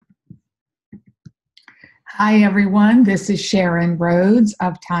Hi, everyone. This is Sharon Rhodes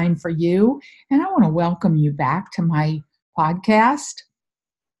of Time for You, and I want to welcome you back to my podcast.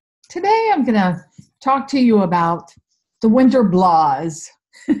 Today, I'm going to talk to you about the winter blahs.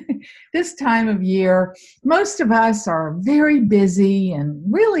 This time of year, most of us are very busy and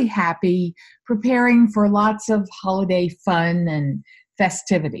really happy preparing for lots of holiday fun and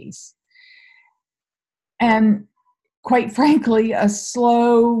festivities. And quite frankly, a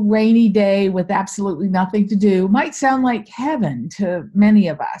slow, rainy day with absolutely nothing to do might sound like heaven to many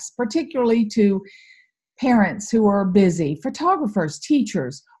of us, particularly to parents who are busy, photographers,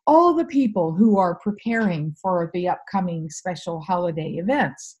 teachers, all the people who are preparing for the upcoming special holiday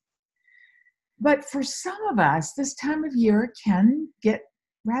events. But for some of us, this time of year can get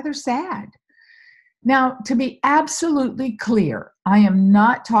rather sad. Now, to be absolutely clear, I am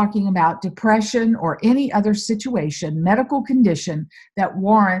not talking about depression or any other situation, medical condition that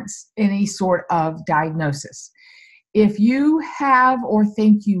warrants any sort of diagnosis. If you have or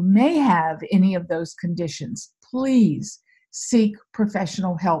think you may have any of those conditions, please seek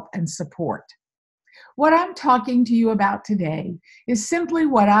professional help and support. What I'm talking to you about today is simply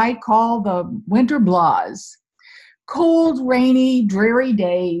what I call the winter blahs. Cold, rainy, dreary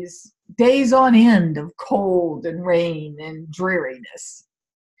days, days on end of cold and rain and dreariness.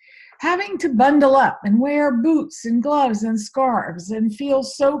 Having to bundle up and wear boots and gloves and scarves and feel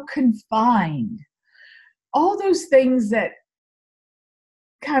so confined. All those things that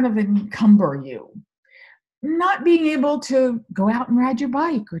kind of encumber you. Not being able to go out and ride your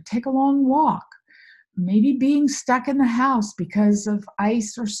bike or take a long walk. Maybe being stuck in the house because of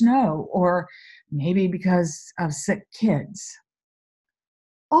ice or snow, or maybe because of sick kids.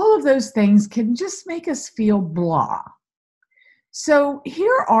 All of those things can just make us feel blah. So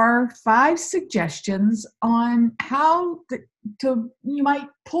here are 5 suggestions on how you might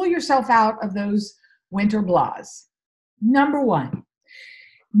pull yourself out of those winter blahs. Number 1,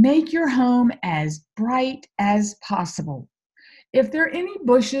 make your home as bright as possible. If there are any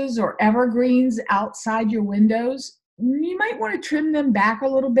bushes or evergreens outside your windows, you might want to trim them back a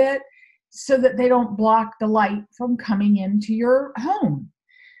little bit so that they don't block the light from coming into your home.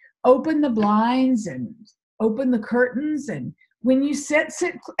 Open the blinds and open the curtains, and when you sit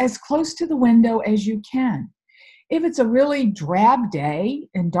as close to the window as you can. If it's a really drab day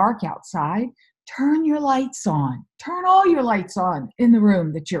and dark outside, turn your lights on. Turn all your lights on in the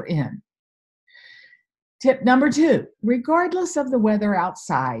room that you're in. Tip number 2, regardless of the weather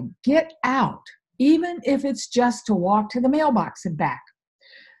outside, get out, even if it's just to walk to the mailbox and back.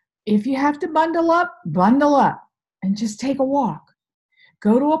 If you have to bundle up, and just take a walk.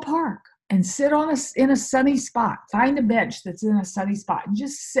 Go to a park and sit in a sunny spot. Find a bench that's in a sunny spot and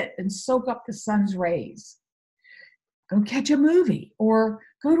just sit and soak up the sun's rays. Go catch a movie or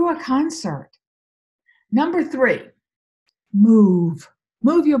go to a concert. Number 3, move.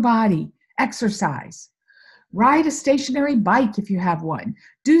 Move your body. Exercise. Ride a stationary bike if you have one.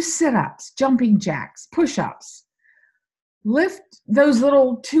 Do sit-ups, jumping jacks, push-ups. Lift those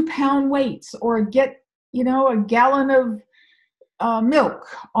little 2-pound weights, or get, a gallon of milk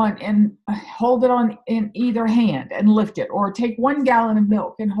and hold it on in either hand and lift it, or take 1 gallon of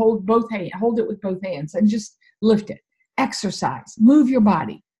milk and hold it with both hands and just lift it. Exercise, move your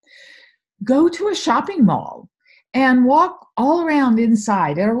body. Go to a shopping mall and walk all around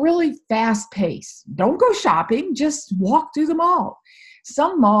inside at a really fast pace. Don't go shopping, just walk through the mall.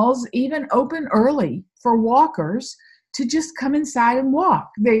 Some malls even open early for walkers to just come inside and walk.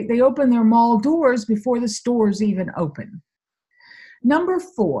 They open their mall doors before the stores even open. Number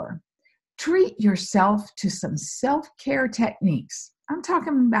 4, treat yourself to some self-care techniques. I'm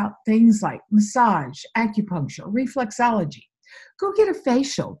talking about things like massage, acupuncture, reflexology. Go get a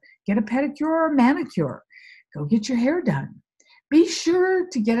facial, get a pedicure or a manicure. Go get your hair done. Be sure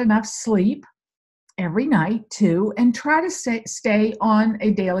to get enough sleep every night too, and try to stay on a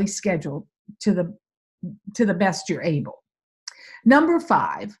daily schedule to the best you're able. Number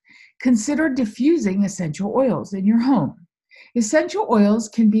 5, consider diffusing essential oils in your home. Essential oils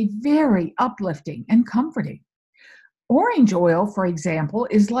can be very uplifting and comforting. Orange oil, for example,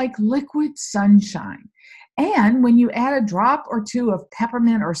 is like liquid sunshine. And when you add a drop or 2 of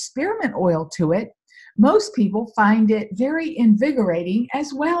peppermint or spearmint oil to it, most people find it very invigorating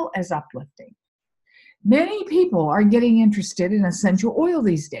as well as uplifting. Many people are getting interested in essential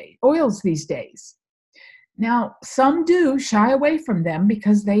oils these days. Now, some do shy away from them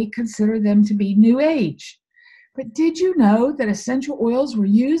because they consider them to be new age. But did you know that essential oils were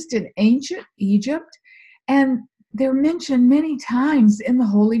used in ancient Egypt, and they're mentioned many times in the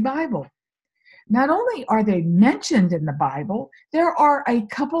Holy Bible? Not only are they mentioned in the Bible, there are a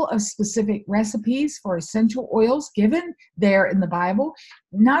couple of specific recipes for essential oils given there in the Bible.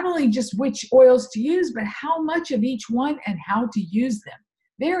 Not only just which oils to use, but how much of each one and how to use them,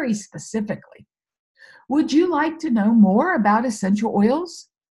 very specifically. Would you like to know more about essential oils?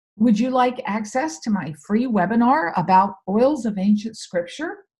 Would you like access to my free webinar about oils of ancient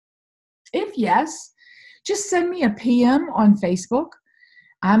scripture? If yes, just send me a PM on Facebook.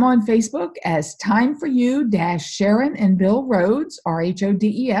 I'm on Facebook as Time for You Sharon and Bill Rhodes,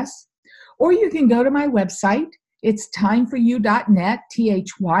 RHODES, or you can go to my website. It's timeforyou.net,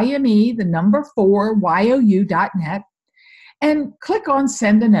 THYME, the number 4, YOU.net, and click on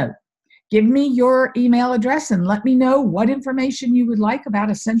Send a Note. Give me your email address and let me know what information you would like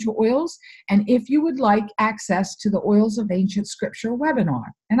about essential oils and if you would like access to the Oils of Ancient Scripture webinar,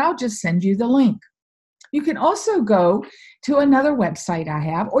 and I'll just send you the link. You can also go to another website I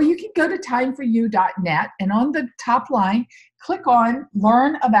have, or you can go to timeforyou.net and on the top line, click on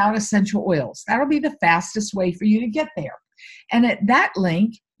Learn About Essential Oils. That'll be the fastest way for you to get there. And at that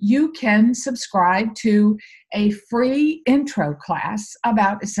link, you can subscribe to a free intro class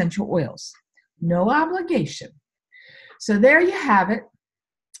about essential oils. No obligation. So there you have it.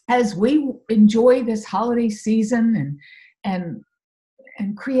 As we enjoy this holiday season and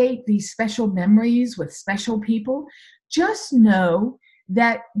create these special memories with special people, just know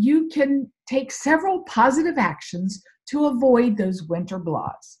that you can take several positive actions to avoid those winter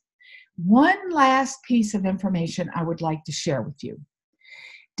blahs. One last piece of information I would like to share with you.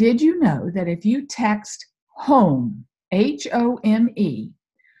 Did you know that if you text HOME, HOME,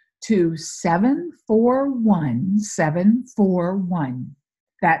 to 741741,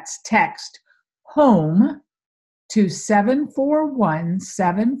 that's text HOME to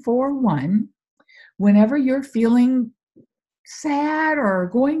 741741, whenever you're feeling sad or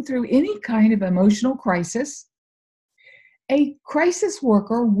going through any kind of emotional crisis, a crisis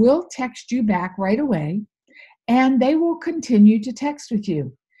worker will text you back right away, and they will continue to text with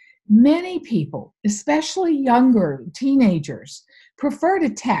you. Many people, especially younger teenagers, prefer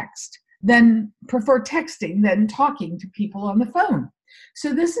texting than talking to people on the phone.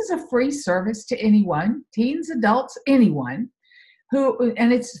 So this is a free service to anyone, teens, adults, anyone,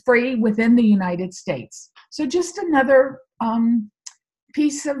 and it's free within the United States. So just another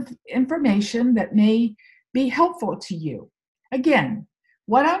piece of information that may be helpful to you. Again,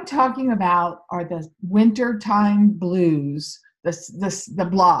 what I'm talking about are the wintertime blues, the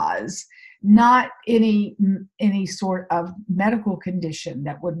blahs, not any sort of medical condition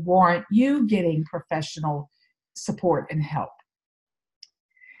that would warrant you getting professional support and help.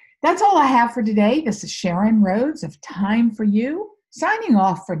 That's all I have for today. This is Sharon Rhodes of Time for You, signing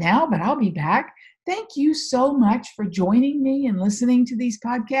off for now, but I'll be back. Thank you so much for joining me and listening to these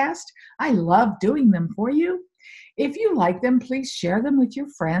podcasts. I love doing them for you. If you like them, please share them with your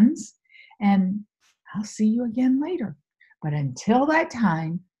friends, and I'll see you again later. But until that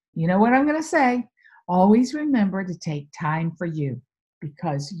time, you know what I'm going to say? Always remember to take time for you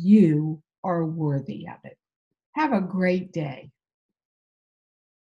because you are worthy of it. Have a great day.